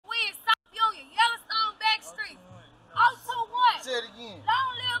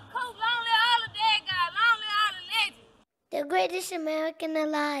greatest American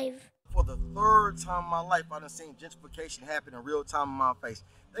alive. For the third time in my life, I done seen gentrification happen in real time in my face.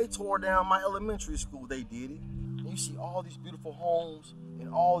 They tore down my elementary school, they did it. And you see all these beautiful homes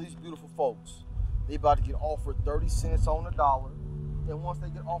and all these beautiful folks. They about to get offered 30 cents on the dollar. And once they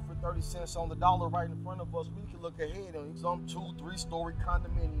get offered 30 cents on the dollar right in front of us, we can look ahead and some 2-3-story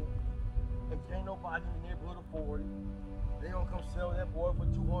condominium. If ain't nobody in the neighborhood afford it, they gonna come sell that boy for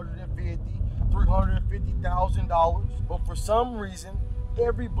 $250,000, $350,000. But for some reason,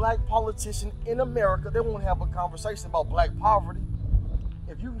 every black politician in America, they won't have a conversation about black poverty.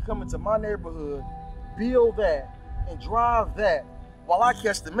 If you can come into my neighborhood, build that, and drive that while I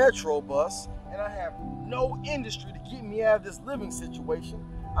catch the metro bus, and I have no industry to get me out of this living situation,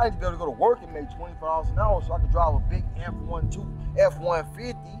 I need to be able to go to work and make $25 an hour so I can drive a big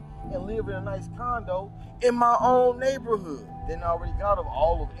F-150 and live in a nice condo in my own neighborhood. They already got of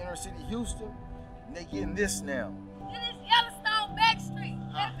all of inner city Houston, and they getting this now. It is Yellowstone back street.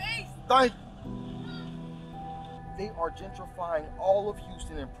 Thank you. They are gentrifying all of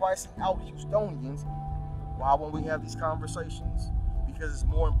Houston and pricing out Houstonians. Why won't we have these conversations? Because it's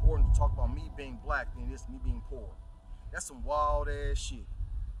more important to talk about me being black than it is me being poor. That's some wild ass shit.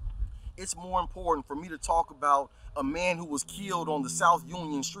 It's more important for me to talk about a man who was killed on the South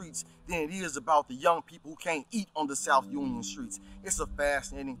Union streets than it is about the young people who can't eat on the South Union streets. It's a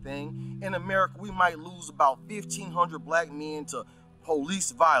fascinating thing. In America, we might lose about 1,500 black men to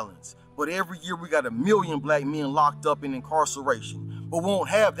police violence, but every year we got 1 million black men locked up in incarceration. But we won't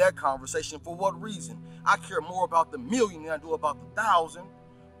have that conversation. For what reason? I care more about the million than I do about the 1,000,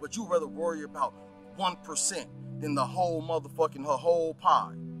 but you rather worry about 1% than the whole motherfucking whole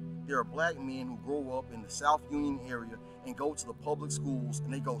pie. There are black men who grow up in the South Union area and go to the public schools,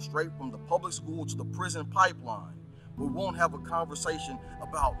 and they go straight from the public school to the prison pipeline. But we won't have a conversation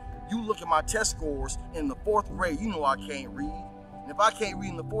about, you look at my test scores in the 4th grade, you know I can't read. And if I can't read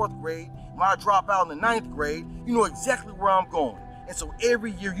in the 4th grade, when I drop out in the 9th grade, you know exactly where I'm going. And so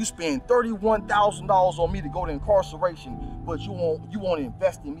every year you spend $31,000 on me to go to incarceration, but you won't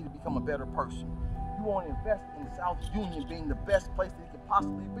invest in me to become a better person. You won't invest in South Union being the best place that it could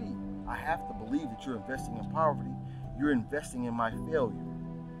possibly be. I have to believe that you're investing in poverty. You're investing in my failure.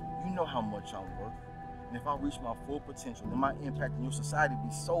 You know how much I'm worth. And if I reach my full potential, then my impact in your society will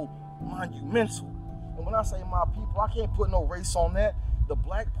be so monumental. And when I say my people, I can't put no race on that. The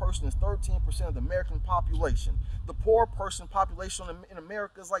black person is 13% of the American population. The poor person population in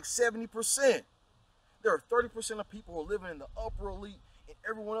America is like 70%. There are 30% of people who are living in the upper elite, and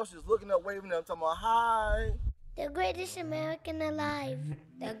everyone else is looking up, waving at them, talking about, hi. The greatest American alive.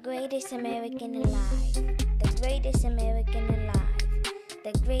 The greatest American alive. The greatest American alive.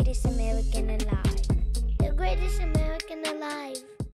 The greatest American alive. The greatest American alive.